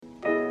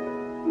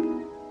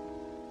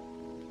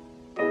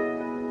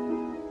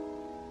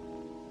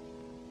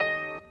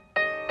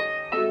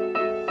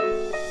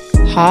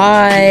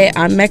Hi,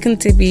 I'm Megan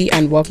Tibby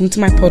and welcome to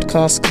my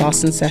podcast,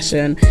 Class in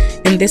Session.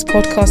 In this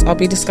podcast, I'll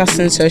be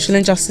discussing social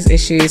injustice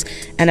issues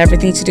and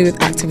everything to do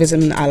with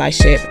activism and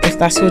allyship. If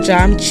that's your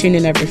jam, tune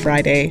in every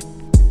Friday.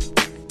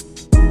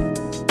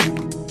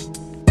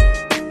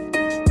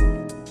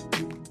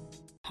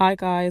 Hi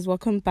guys,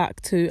 welcome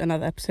back to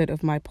another episode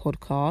of my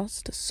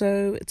podcast.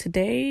 So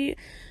today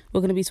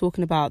we're going to be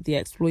talking about the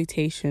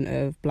exploitation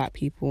of Black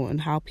people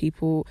and how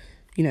people,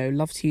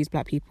 love to use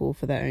Black people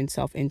for their own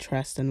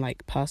self-interest and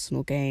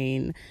personal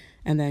gain,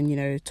 and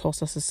then,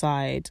 toss us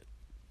aside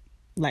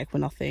like we're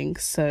nothing.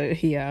 So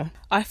yeah,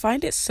 I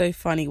find it so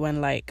funny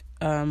when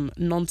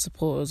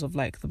non-supporters of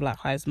the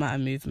Black Lives Matter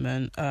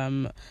movement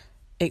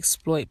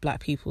exploit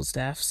Black people's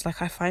deaths.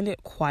 I find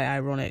it quite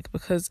ironic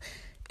because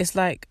it's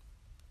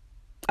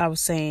I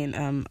was saying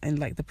in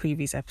the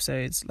previous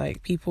episodes,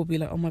 people be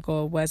like, oh my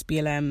god, where's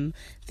BLM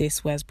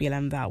this, where's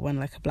BLM that,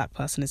 when a Black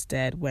person is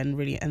dead,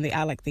 and they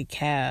act like they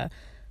care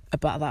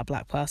about that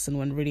Black person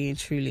when really and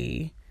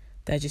truly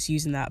they're just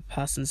using that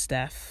person's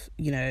death,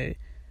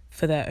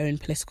 for their own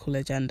political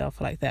agenda,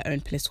 for their own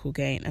political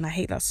gain. And I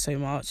hate that so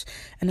much.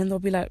 And then they'll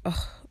be like,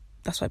 oh,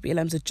 that's why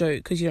BLM's a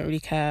joke, because you don't really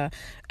care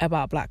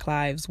about Black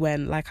lives,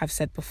 when, like I've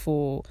said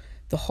before,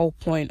 the whole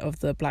point of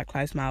the Black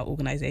Lives Matter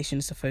organisation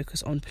is to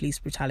focus on police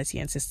brutality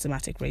and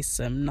systematic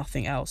racism,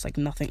 nothing else,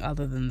 nothing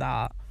other than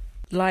that.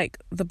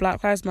 The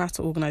Black Lives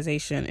Matter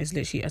organisation is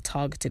literally a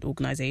targeted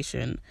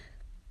organisation.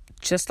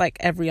 Just like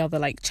every other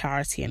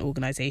charity and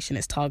organisation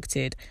is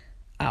targeted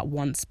at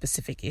one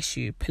specific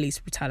issue, police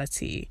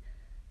brutality.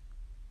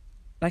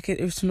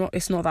 It's not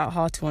that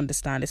hard to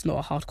understand. It's not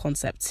a hard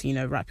concept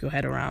to, wrap your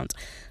head around.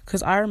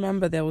 Because I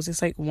remember there was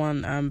this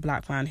one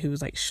Black man who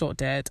was shot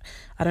dead.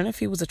 I don't know if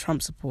he was a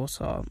Trump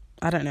supporter.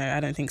 I don't know. I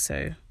don't think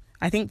so.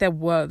 I think there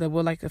were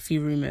a few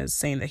rumours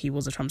saying that he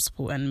was a Trump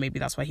supporter and maybe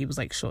that's why he was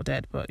shot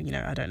dead, but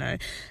I don't know.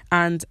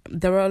 And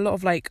there were a lot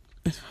of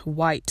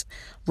white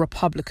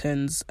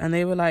Republicans and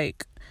they were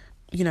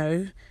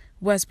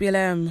where's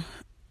BLM?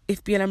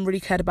 If BLM really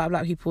cared about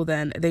Black people,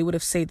 then they would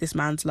have saved this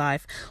man's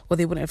life or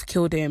they wouldn't have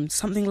killed him,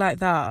 something like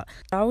that.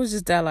 I was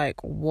just there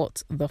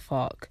what the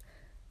fuck?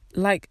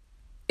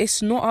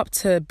 It's not up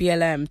to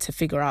BLM to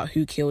figure out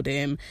who killed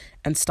him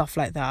and stuff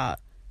like that.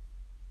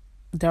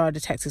 There are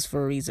detectives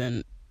for a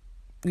reason.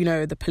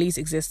 The police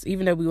exist,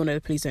 even though we all know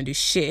the police don't do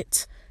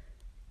shit,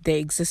 they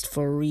exist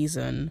for a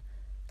reason.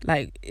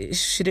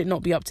 Should it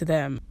not be up to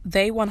them?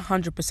 They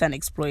 100%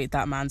 exploit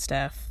that man's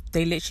death.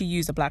 They literally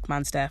use a Black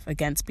man's death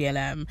against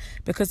BLM,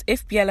 because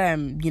if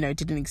BLM,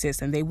 didn't exist,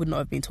 then they would not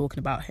have been talking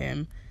about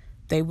him.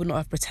 They would not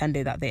have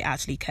pretended that they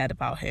actually cared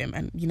about him.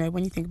 And,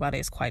 when you think about it,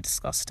 it's quite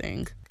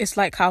disgusting. It's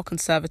how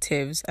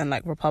conservatives and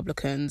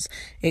Republicans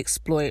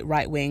exploit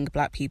right-wing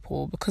Black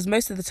people, because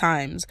most of the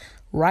times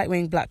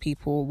right-wing Black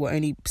people will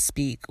only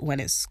speak when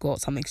it's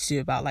got something to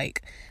do about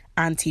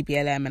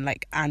anti-BLM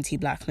and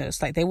anti-Blackness.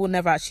 They will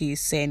never actually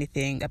say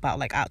anything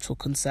about actual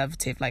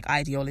conservative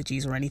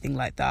ideologies or anything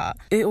like that.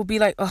 It will be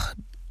oh,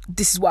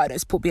 this is why I don't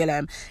support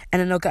BLM, and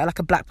then they'll get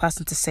a Black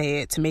person to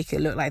say it to make it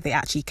look like they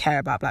actually care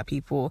about Black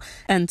people,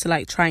 and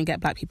to try and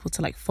get Black people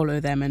to follow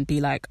them and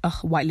be oh,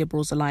 white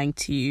liberals are lying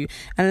to you.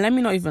 And let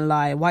me not even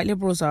lie, white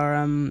liberals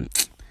are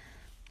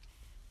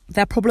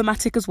they're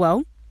problematic as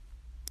well.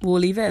 We'll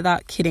leave it at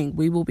that. Kidding,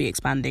 we will be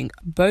expanding.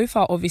 Both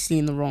are obviously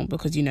in the wrong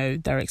because,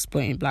 they're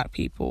exploiting Black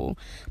people.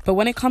 But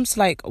when it comes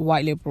to,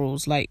 white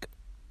liberals, liberal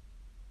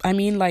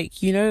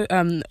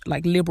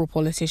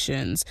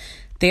politicians,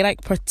 they,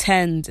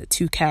 pretend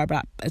to care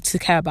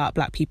about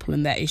Black people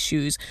and their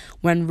issues,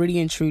 when really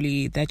and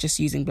truly they're just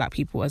using Black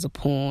people as a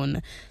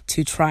pawn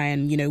to try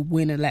and,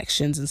 win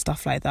elections and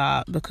stuff like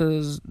that,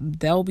 because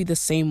they'll be the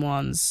same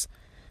ones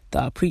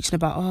that are preaching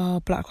about,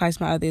 oh, Black Lives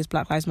Matter this,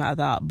 Black Lives Matter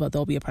that, but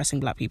they'll be oppressing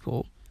Black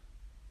people.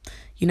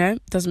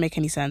 Doesn't make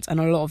any sense. And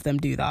a lot of them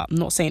do that. I'm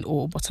not saying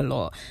all, but a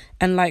lot.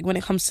 And when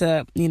it comes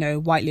to,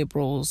 white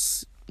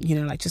liberals,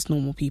 just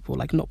normal people,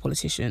 not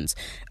politicians,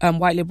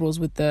 white liberals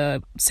with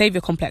the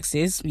savior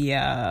complexes,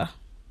 yeah,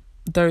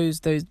 those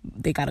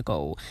they gotta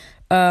go.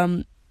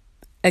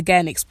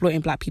 Again,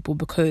 exploiting Black people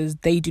because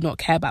they do not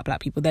care about Black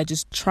people. They're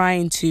just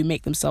trying to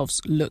make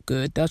themselves look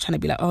good. They're trying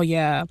to be oh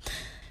yeah,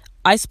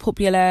 I support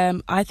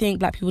BLM, I think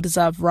Black people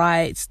deserve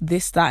rights,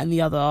 this, that and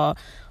the other,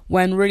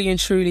 when really and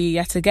truly,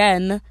 yet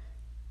again,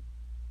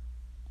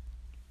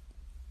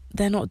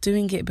 they're not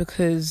doing it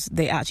because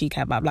they actually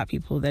care about Black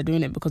people. They're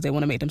doing it because they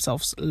want to make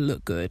themselves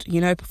look good,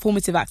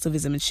 performative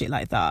activism and shit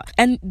like that.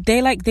 And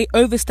they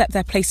overstep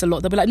their place a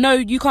lot. They'll be no,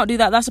 you can't do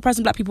that, that's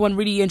oppressing Black people, and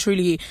really and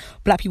truly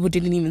Black people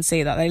didn't even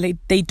say that.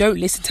 They don't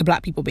listen to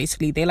Black people,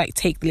 basically. They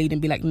take the lead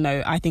and be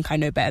no, I think I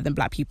know better than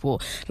Black people.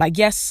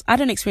 Yes, I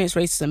don't experience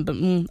racism, but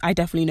I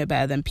definitely know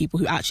better than people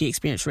who actually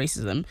experience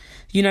racism,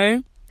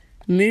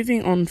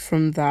 Moving on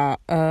from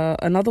that,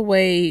 another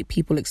way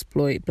people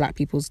exploit Black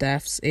people's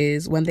deaths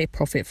is when they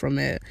profit from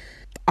it.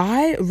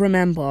 I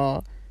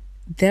remember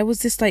there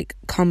was this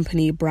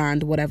company,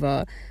 brand,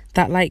 whatever,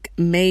 that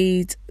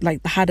made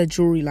had a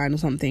jewelry line or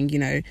something,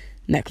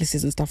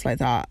 necklaces and stuff like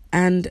that,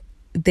 and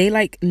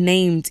they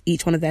named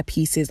each one of their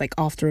pieces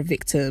after a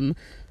victim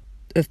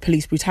of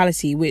police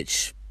brutality,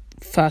 which,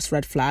 first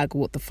red flag,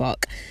 what the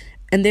fuck.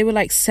 And they were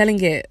like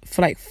selling it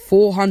for like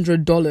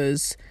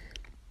 $400.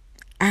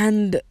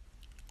 And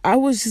I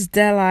was just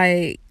there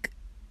like,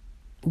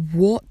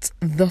 what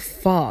the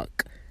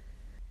fuck?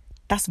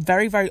 That's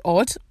very, very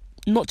odd.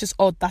 Not just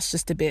odd, that's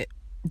just a bit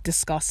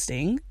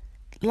disgusting.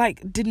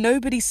 Like, did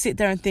nobody sit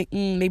there and think,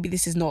 maybe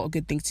this is not a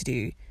good thing to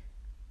do?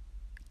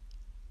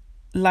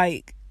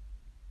 Like,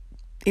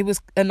 it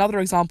was another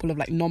example of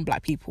like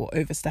non-black people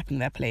overstepping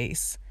their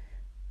place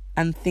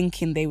and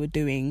thinking they were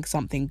doing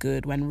something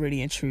good when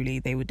really and truly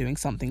they were doing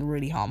something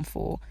really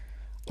harmful.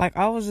 Like,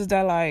 I was just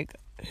there like,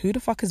 who the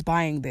fuck is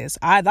buying this?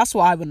 That's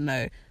what I would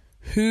know.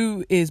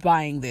 Who is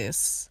buying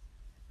this?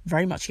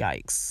 Very much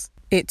yikes.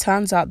 It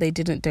turns out they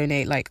didn't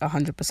donate like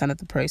 100% of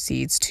the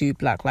proceeds to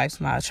Black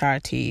Lives Matter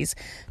charities.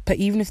 But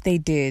even if they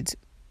did,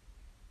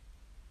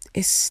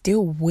 it's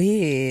still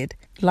weird.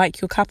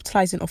 Like, you're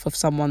capitalizing off of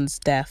someone's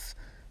death,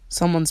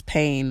 someone's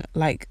pain.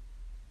 Like,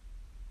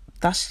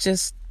 that's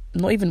just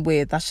not even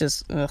weird. That's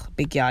just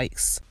big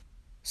yikes.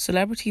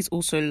 Celebrities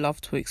also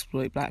love to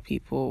exploit black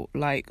people.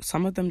 Like,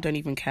 some of them don't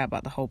even care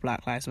about the whole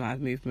Black Lives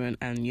Matter movement.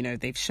 And, you know,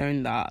 they've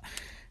shown that.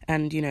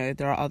 And, you know,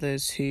 there are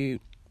others who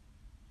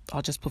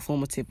are just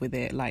performative with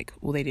it. Like,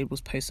 all they did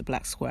was post a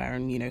black square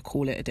and, you know,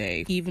 call it a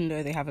day, even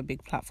though they have a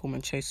big platform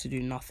and chose to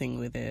do nothing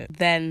with it.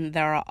 Then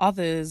there are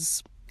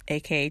others,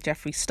 aka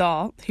Jeffree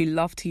Star, who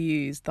love to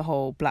use the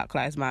whole Black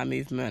Lives Matter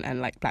movement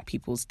and like black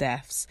people's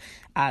deaths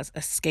as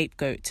a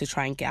scapegoat to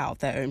try and get out of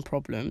their own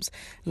problems.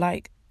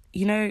 Like,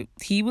 you know,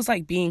 he was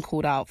like being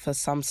called out for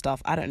some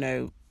stuff. I don't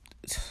know,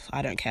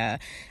 I don't care.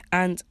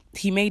 And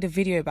he made a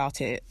video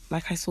about it.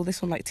 Like, I saw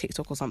this on like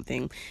TikTok or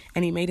something,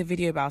 and he made a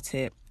video about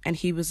it, and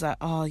he was like,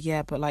 oh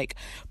yeah, but like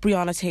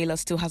Breonna Taylor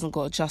still hasn't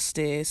got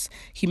justice.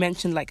 He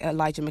mentioned like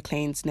Elijah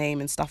McClain's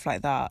name and stuff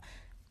like that.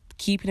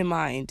 Keeping in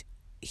mind,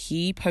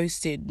 he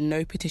posted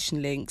no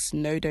petition links,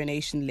 no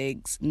donation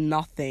links,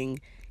 nothing.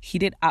 He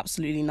did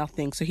absolutely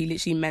nothing. So he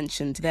literally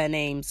mentioned their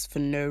names for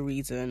no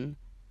reason.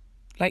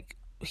 Like,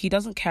 he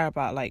doesn't care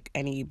about like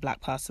any black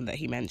person that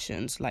he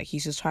mentions. Like,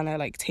 he's just trying to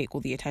like take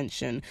all the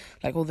attention,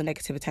 like all the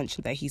negative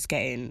attention that he's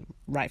getting,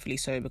 rightfully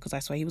so, because I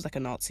swear he was like a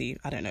Nazi.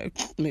 I don't know.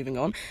 Moving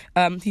on.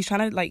 He's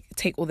trying to like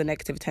take all the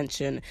negative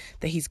attention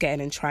that he's getting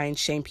and try and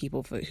shame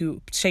people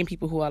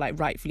who are like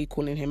rightfully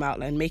calling him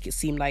out, and make it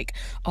seem like,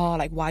 oh,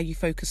 like, why are you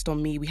focused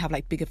on me? We have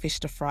like bigger fish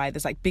to fry.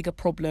 There's like bigger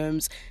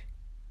problems.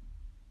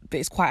 But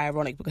it's quite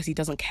ironic because he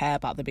doesn't care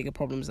about the bigger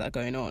problems that are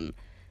going on.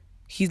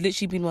 He's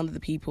literally been one of the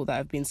people that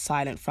have been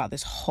silent throughout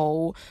this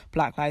whole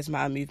Black Lives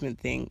Matter movement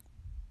thing.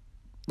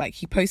 Like,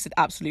 he posted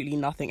absolutely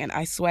nothing. And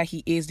I swear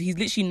he's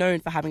literally known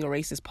for having a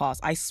racist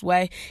past. I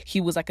swear he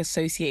was like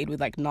associated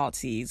with like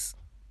Nazis.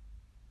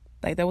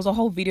 Like, there was a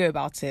whole video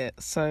about it.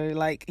 So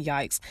like,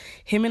 yikes.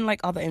 Him and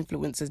like other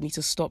influencers need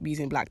to stop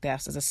using black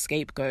deaths as a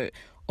scapegoat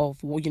of,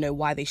 you know,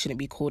 why they shouldn't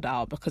be called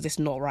out, because it's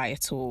not right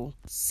at all.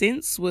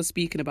 Since we're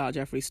speaking about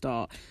Jeffree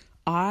Star,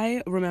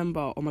 I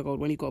remember, oh my God,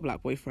 when he got a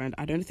black boyfriend.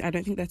 I don't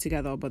think they're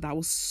together, but that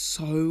was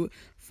so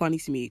funny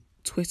to me.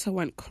 Twitter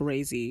went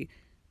crazy.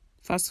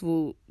 First of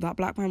all, that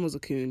black man was a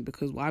coon,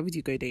 because why would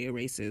you go date a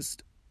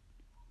racist?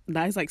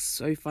 That is like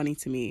so funny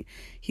to me.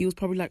 He was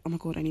probably like, oh my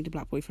God, I need a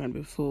black boyfriend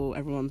before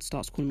everyone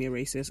starts calling me a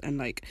racist, and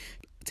like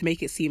to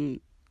make it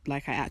seem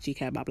like I actually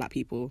care about black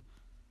people.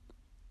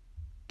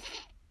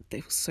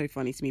 It was so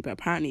funny to me. But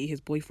apparently his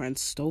boyfriend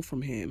stole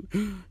from him.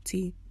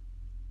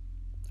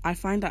 I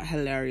find that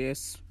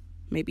hilarious.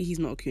 Maybe he's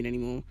not a coon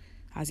anymore,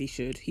 as he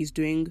should. He's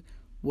doing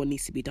what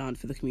needs to be done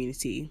for the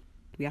community.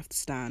 We have to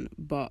stand.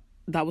 But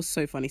that was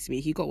so funny to me.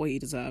 He got what he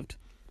deserved.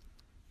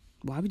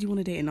 Why would you want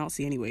to date a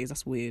Nazi anyways?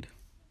 That's weird.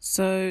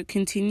 So,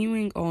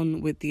 continuing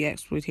on with the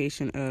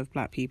exploitation of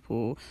black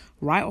people,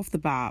 right off the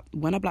bat,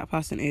 when a black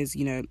person is,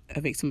 you know,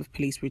 a victim of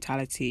police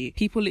brutality,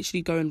 people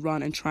literally go and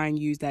run and try and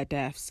use their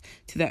deaths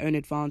to their own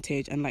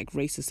advantage and like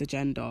racist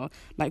agenda.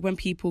 Like, when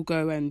people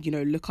go and, you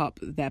know, look up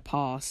their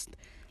past,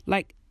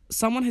 like,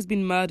 someone has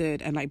been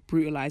murdered and like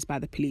brutalized by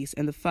the police,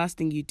 and the first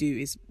thing you do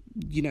is,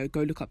 you know,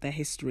 go look up their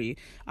history.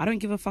 I don't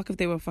give a fuck if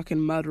they were a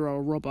fucking murderer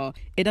or robber.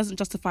 It doesn't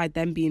justify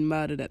them being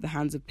murdered at the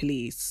hands of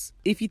police.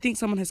 If you think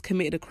someone has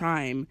committed a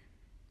crime,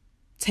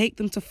 take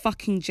them to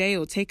fucking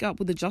jail. Take it up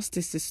with the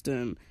justice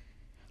system.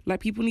 Like,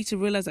 people need to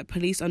realize that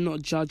police are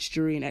not judge,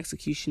 jury, and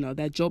executioner.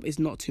 Their job is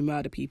not to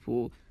murder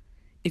people.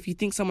 If you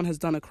think someone has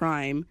done a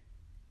crime,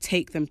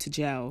 take them to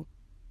jail.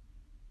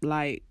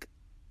 Like,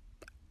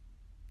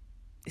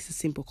 it's a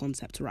simple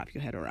concept to wrap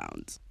your head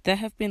around. There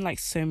have been like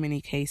so many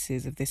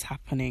cases of this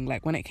happening.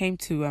 Like, when it came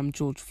to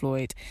George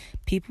Floyd,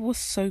 people were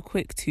so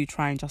quick to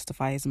try and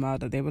justify his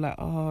murder. They were like,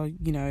 oh,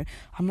 you know,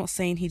 I'm not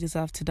saying he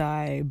deserved to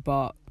die,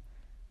 but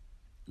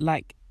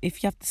like,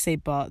 if you have to say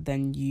but,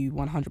 then you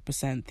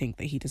 100% think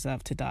that he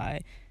deserved to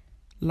die.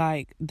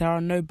 Like, there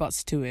are no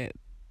buts to it.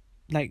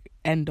 Like,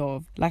 end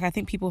of. Like, I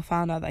think people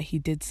found out that he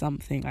did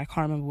something. I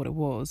can't remember what it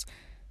was.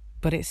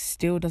 But it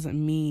still doesn't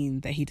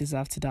mean that he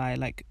deserved to die.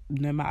 Like,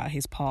 no matter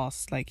his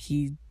past, like,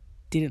 he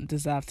didn't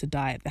deserve to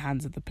die at the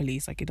hands of the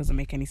police. Like, it doesn't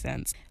make any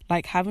sense.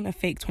 Like, having a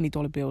fake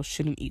 $20 bill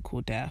shouldn't equal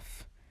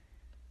death.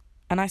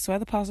 And I swear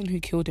the person who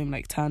killed him,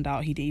 like, turned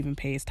out he didn't even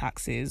pay his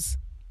taxes.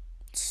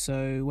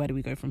 So where do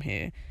we go from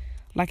here?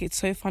 Like, it's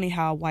so funny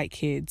how white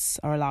kids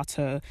are allowed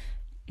to,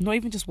 not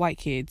even just white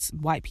kids,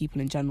 white people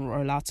in general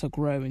are allowed to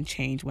grow and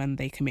change when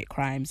they commit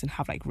crimes and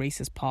have, like,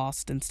 racist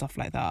past and stuff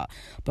like that,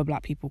 but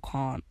black people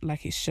can't.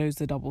 Like, it shows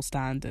the double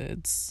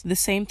standards. The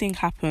same thing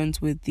happened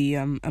with the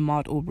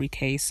Ahmaud Arbery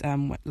case.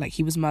 Like,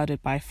 he was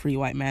murdered by 3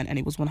 white men, and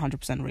it was 100%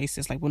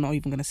 racist. Like, we're not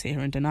even going to sit here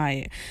and deny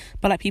it,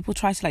 but, like, people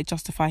try to, like,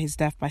 justify his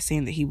death by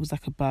saying that he was,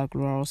 like, a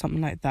burglar or something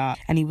like that,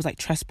 and he was, like,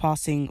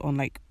 trespassing on,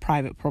 like,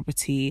 private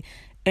property.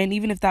 And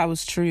even if that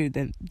was true,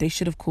 then they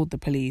should have called the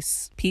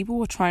police. People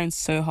were trying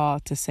so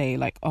hard to say,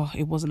 like, oh,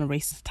 it wasn't a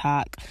racist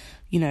attack,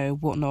 you know,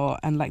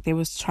 whatnot. And, like, they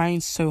was trying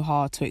so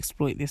hard to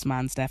exploit this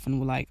man's death, and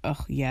were like,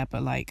 oh, yeah,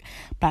 but, like,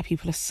 black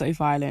people are so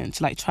violent,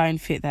 to, like, try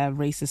and fit their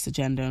racist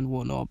agenda and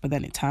whatnot. But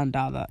then it turned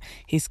out that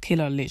his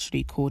killer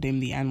literally called him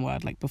the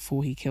N-word, like,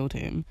 before he killed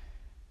him.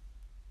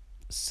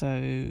 So,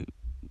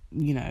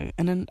 you know,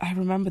 and then I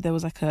remember there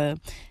was, like, a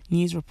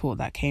news report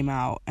that came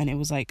out, and it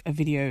was, like, a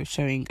video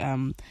showing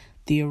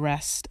the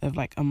arrest of,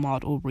 like,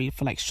 Ahmaud Arbery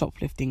for, like,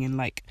 shoplifting in,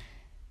 like,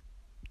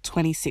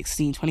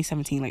 2016,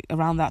 2017, like,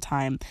 around that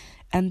time.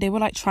 And they were,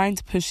 like, trying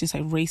to push this,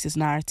 like, racist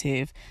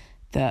narrative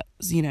that,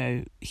 you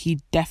know,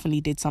 he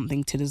definitely did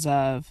something to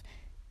deserve,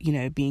 you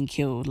know, being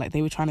killed. Like,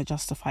 they were trying to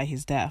justify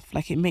his death.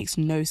 Like, it makes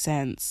no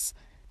sense.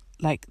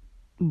 Like,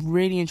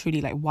 really and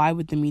truly, like, why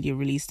would the media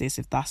release this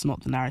if that's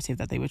not the narrative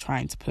that they were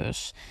trying to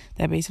push?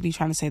 They're basically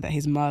trying to say that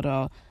his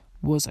murder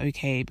was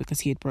okay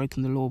because he had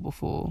broken the law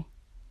before.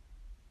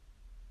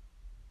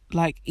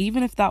 Like,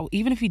 even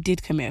if he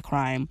did commit a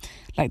crime,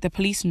 like, the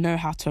police know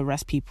how to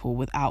arrest people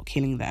without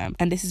killing them.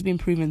 And this has been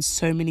proven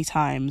so many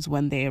times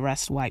when they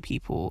arrest white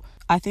people.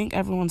 I think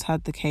everyone's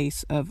heard the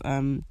case of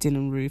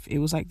Dylann Roof. It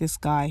was, like, this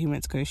guy who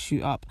went to go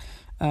shoot up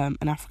an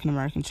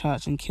African-American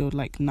church and killed,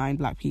 like, 9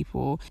 black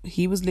people.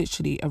 He was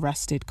literally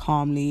arrested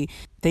calmly.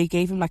 They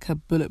gave him, like, a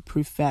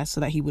bulletproof vest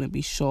so that he wouldn't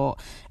be shot.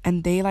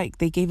 And they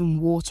gave him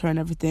water and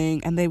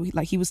everything. And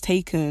he was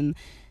taken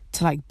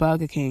to, like,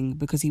 Burger King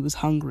because he was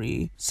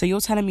hungry. So you're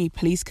telling me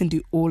police can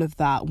do all of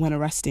that when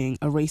arresting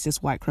a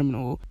racist white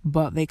criminal,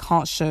 but they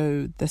can't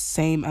show the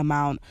same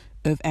amount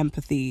of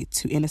empathy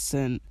to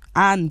innocent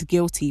and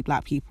guilty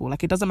black people?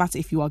 Like, it doesn't matter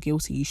if you are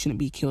guilty, you shouldn't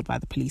be killed by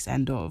the police,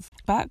 end of.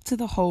 Back to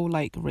the whole,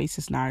 like,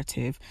 racist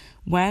narrative.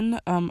 When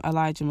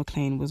Elijah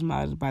McClain was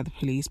murdered by the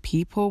police,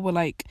 people were,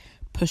 like,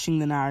 pushing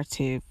the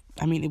narrative.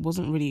 I mean, it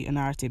wasn't really a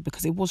narrative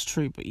because it was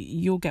true, but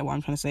you'll get what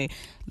I'm trying to say.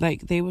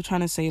 Like, they were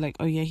trying to say, like,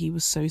 oh yeah, he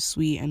was so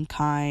sweet and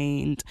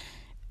kind,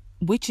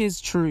 which is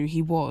true,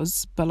 he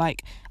was. But,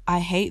 like, I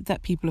hate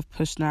that people have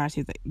pushed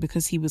narrative that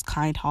because he was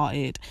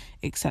kind-hearted,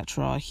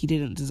 etc., he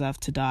didn't deserve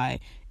to die.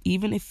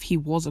 Even if he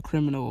was a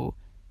criminal,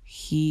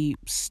 he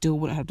still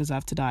wouldn't have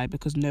deserved to die,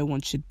 because no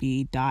one should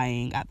be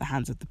dying at the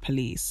hands of the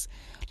police.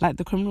 Like,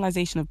 the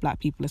criminalization of black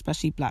people,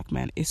 especially black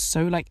men, is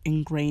so, like,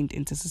 ingrained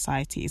into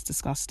society. It's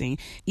disgusting.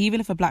 Even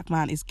if a black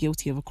man is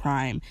guilty of a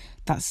crime,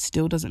 that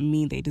still doesn't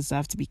mean they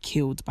deserve to be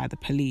killed by the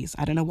police.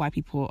 I don't know why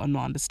people are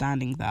not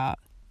understanding that.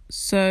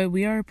 So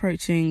we are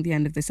approaching the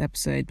end of this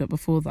episode, but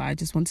before that, I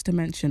just wanted to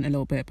mention a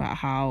little bit about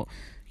how,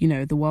 you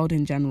know, the world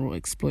in general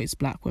exploits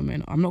black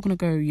women. I'm not going to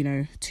go, you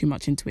know, too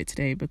much into it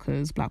today,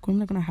 because black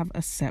women are going to have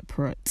a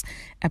separate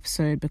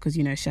episode because,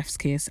 you know, chef's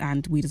kiss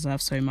and we deserve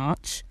so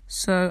much.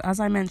 So as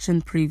I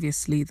mentioned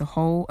previously, the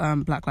whole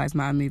Black Lives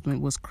Matter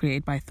movement was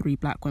created by 3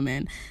 black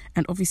women.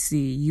 And obviously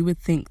you would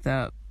think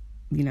that,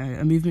 you know,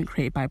 a movement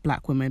created by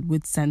black women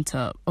would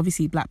center,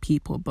 obviously, black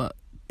people, but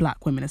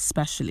black women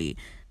especially.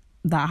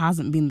 That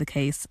hasn't been the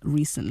case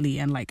recently,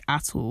 and, like,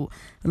 at all.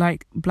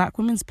 Like, black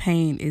women's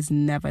pain is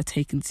never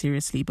taken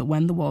seriously, but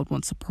when the world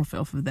wants to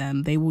profit off of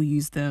them, they will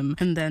use them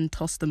and then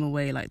toss them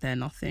away like they're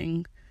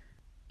nothing.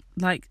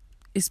 Like,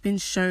 it's been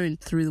shown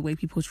through the way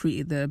people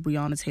treated the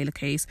Breonna Taylor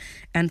case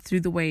and through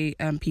the way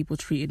people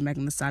treated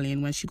Megan Thee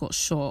Stallion when she got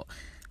shot.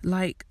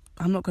 Like,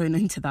 I'm not going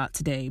into that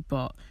today,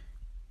 but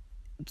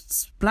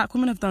black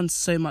women have done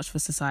so much for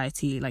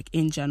society, like,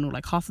 in general.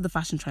 Like, half of the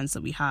fashion trends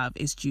that we have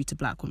is due to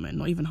black women,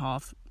 not even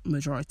half,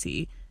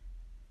 majority.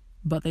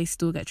 But they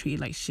still get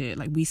treated like shit.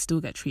 Like, we still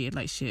get treated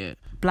like shit.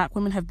 Black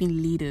women have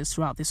been leaders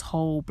throughout this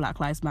whole Black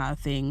Lives Matter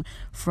thing.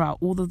 Throughout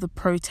all of the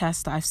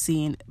protests that I've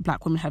seen,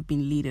 black women have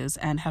been leaders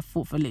and have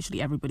fought for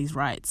literally everybody's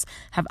rights,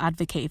 have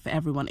advocated for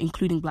everyone,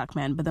 including black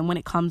men. But then when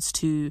it comes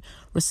to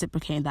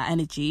reciprocating that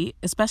energy,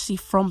 especially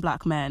from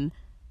black men,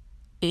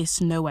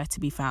 it's nowhere to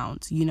be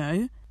found, you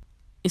know?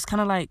 It's kind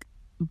of like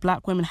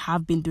black women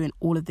have been doing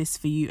all of this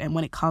for you, and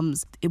when it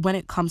comes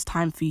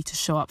time for you to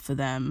show up for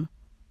them,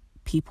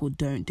 people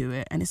don't do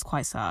it, and it's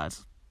quite sad.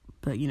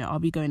 But, you know, I'll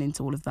be going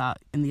into all of that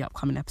in the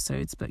upcoming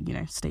episodes, but, you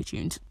know, stay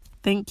tuned.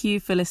 Thank you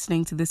for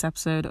listening to this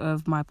episode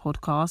of my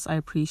podcast. I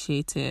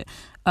appreciate it.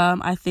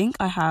 I think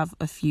I have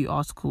a few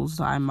articles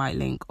that I might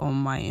link on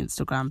my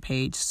Instagram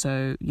page,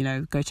 so, you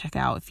know, go check it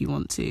out if you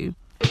want to.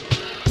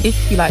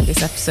 If you like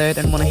this episode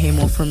and want to hear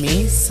more from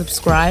me,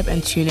 subscribe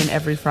and tune in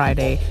every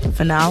Friday.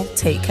 For now,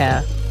 take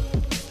care.